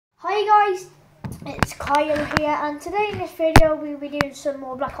Hi guys, it's Kyle here, and today in this video we'll be doing some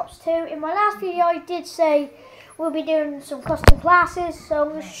more Black Ops 2. In my last video I did say we'll be doing some custom classes, so I'm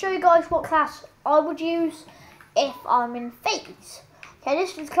going to show you guys what class I would use if I'm in FaZe. Okay,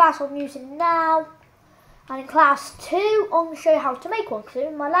 this is the class I'm using now, and in class 2 I'm going to show you how to make one, because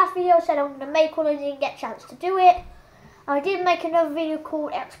in my last video I said I'm going to make one and I didn't get a chance to do it. I did make another video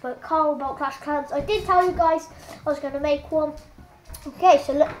called Expert Carl about Clash of Clans. I did tell you guys I was going to make one. Okay,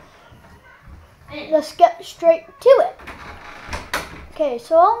 so let's get straight to it. Okay,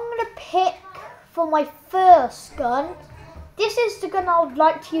 so I'm going to pick for my first gun. This is the gun I would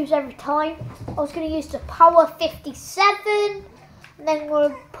like to use every time. I was going to use the Power 57. And then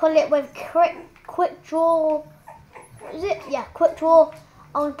we'll pull it with quick draw. What is it? Yeah, quick draw.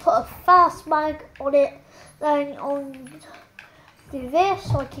 I'm going to put a fast mag on it. Then I'll do this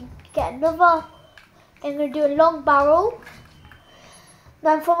so I can get another. I'm going to do a long barrel.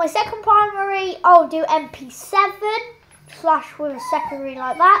 Then for my second primary, I'll do MP7 / with a secondary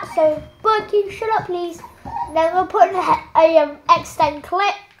like that. So, Berkey, shut up please. And then we'll put a extend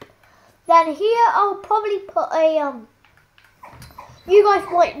clip. Then here I'll probably put a you guys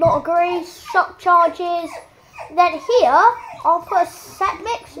might not agree, shock charges. Then here I'll put a set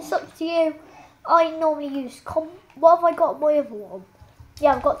mix. It's up to you. I normally use what have I got my other one?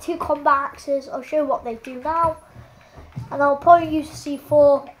 Yeah, I've got 2 combat axes. I'll show you what they do now. And I'll probably use a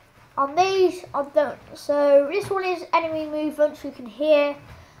C4 on these. I don't. So this one is enemy movement, so you can hear.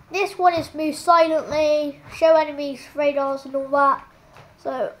 This one is move silently, show enemies radars and all that.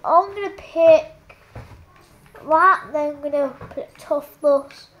 So I'm gonna pick that. Then I'm gonna put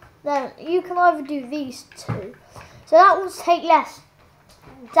toughness. Then you can either do these 2. So that one's take less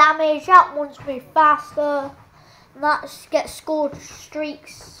damage. That one's move faster. And that gets scored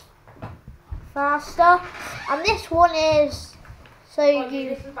streaks faster, and this one is so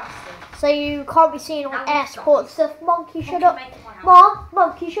you can't be seen on air support stuff. Monkey, shut up. Mom,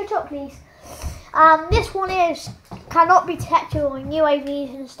 Monkey, shut up, please. This one is cannot be detected on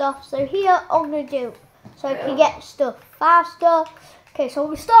UAVs and stuff. So here I'm gonna do so I can get stuff faster. Okay, so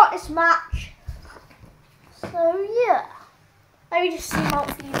we start this match. So yeah, let me just zoom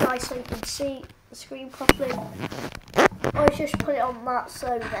out for you guys so you can see the screen properly. I'll just put it on that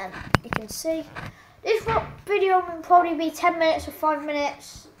so then you can see. This video will probably be 10 minutes or 5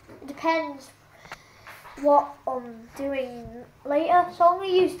 minutes. It depends what I'm doing later. So I'm going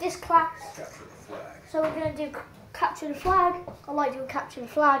to use this class. So we're going to do capture the flag. I like doing capture the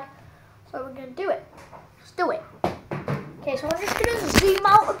flag. So we're going to do it. Let's do it. Okay, so I'm just going to zoom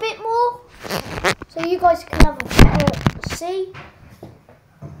out a bit more so you guys can have a better see.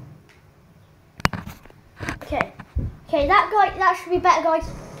 Okay, that should be better, guys.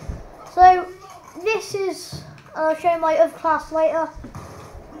 So this is, I'll show you my other class later.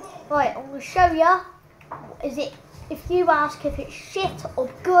 Right, I'm going to show you. If you ask if it's shit or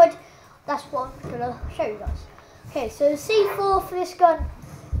good, that's what I'm going to show you guys. Okay, so the C4 for this gun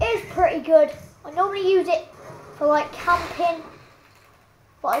is pretty good. I normally use it for like camping,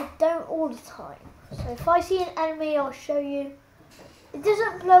 but I don't all the time. So if I see an enemy, I'll show you. It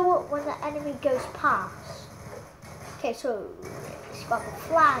doesn't blow up when the enemy goes past. Okay, so it's about the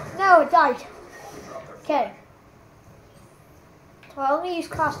flag. No, it died. Okay. So I only use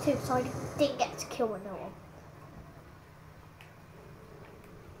class 2 so I didn't get to kill no one.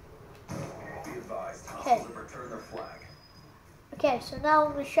 Okay. Okay, so now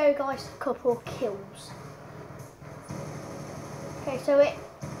I'm going to show you guys a couple of kills. Okay, so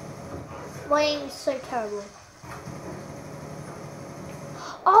my aim is so terrible.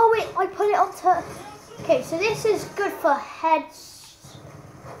 Oh wait, I put it onto. Okay, so this is good for heads.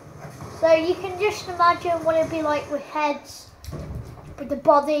 So you can just imagine what it'd be like with heads, with the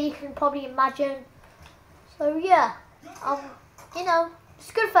body. You can probably imagine. So yeah, you know,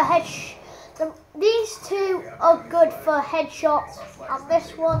 it's good for head. These 2 are good for headshots, and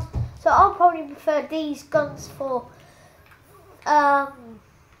this one. So I'll probably prefer these guns for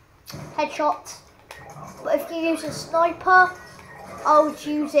headshots. But if you use a sniper, I would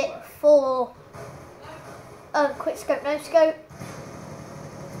use it for quick scope, no scope.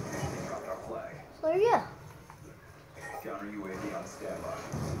 So yeah. Counter UAV on standby.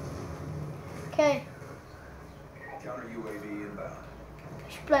 Okay. Counter UAV inbound.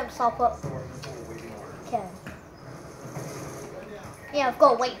 Should blow himself up. Okay. Yeah, I've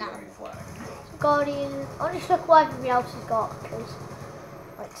got to wait now. Guardian. I'll just look what everybody else has got, because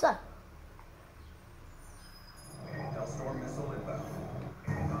like so.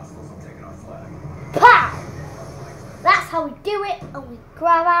 Pow! That's how we do it, and we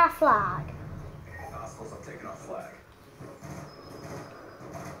grab our flag.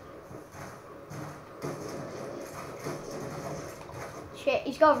 Shit,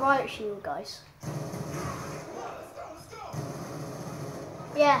 he's got a riot shield, guys.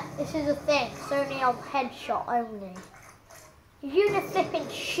 Yeah, this is a thing. It's only on headshot only. He's using a flipping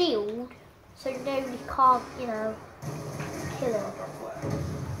shield, so nobody can't, you know, kill him.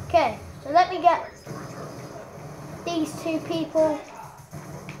 Okay, so let me get these two people.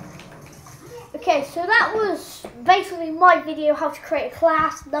 Okay, so that was basically my video, how to create a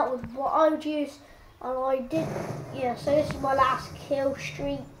class. That was what I would use. And I did, yeah, so this is my last kill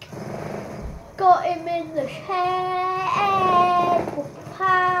streak. Got him in the head,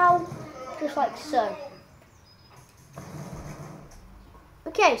 pow, just like so.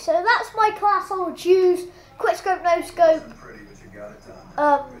 Okay, so that's my class I would use. Quick scope, no scope.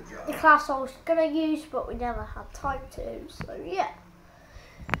 The class I was gonna use, but we never had time to, so yeah.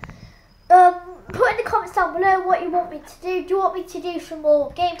 Put in the comments down below what you want me to do. Do you want me to do some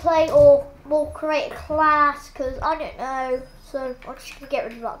more gameplay or more create a class? Because I don't know. So I'm just going to get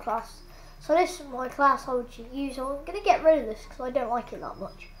rid of that class. So this is my class I would use. I'm going to get rid of this because I don't like it that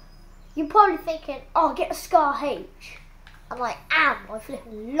much. You're probably thinking, oh, get a Scar H. I'm like, I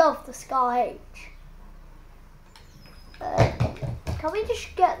flipping love the Scar H. Can we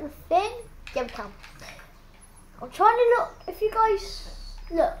just get the thing? Yeah, we can. I'm trying to look, if you guys...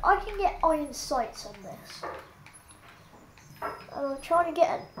 Look, I can get iron sights on this. And I'm trying to get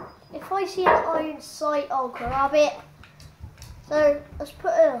an... If I see an iron sight, I'll grab it. So, let's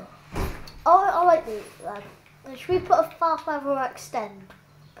put a... I like these then. Should we put a fast level or extend?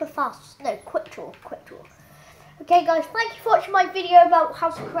 Put fast... No, quick draw. Okay guys, thank you for watching my video about how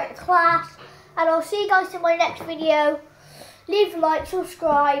to create a class. And I'll see you guys in my next video. Leave a like,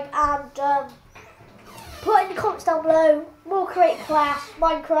 subscribe, and... put in the comments down below, more create a class,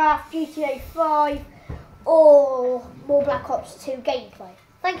 Minecraft, GTA 5, or more Black Ops 2 gameplay.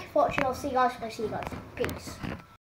 Thank you for watching, I'll see you guys when I see you guys. Peace.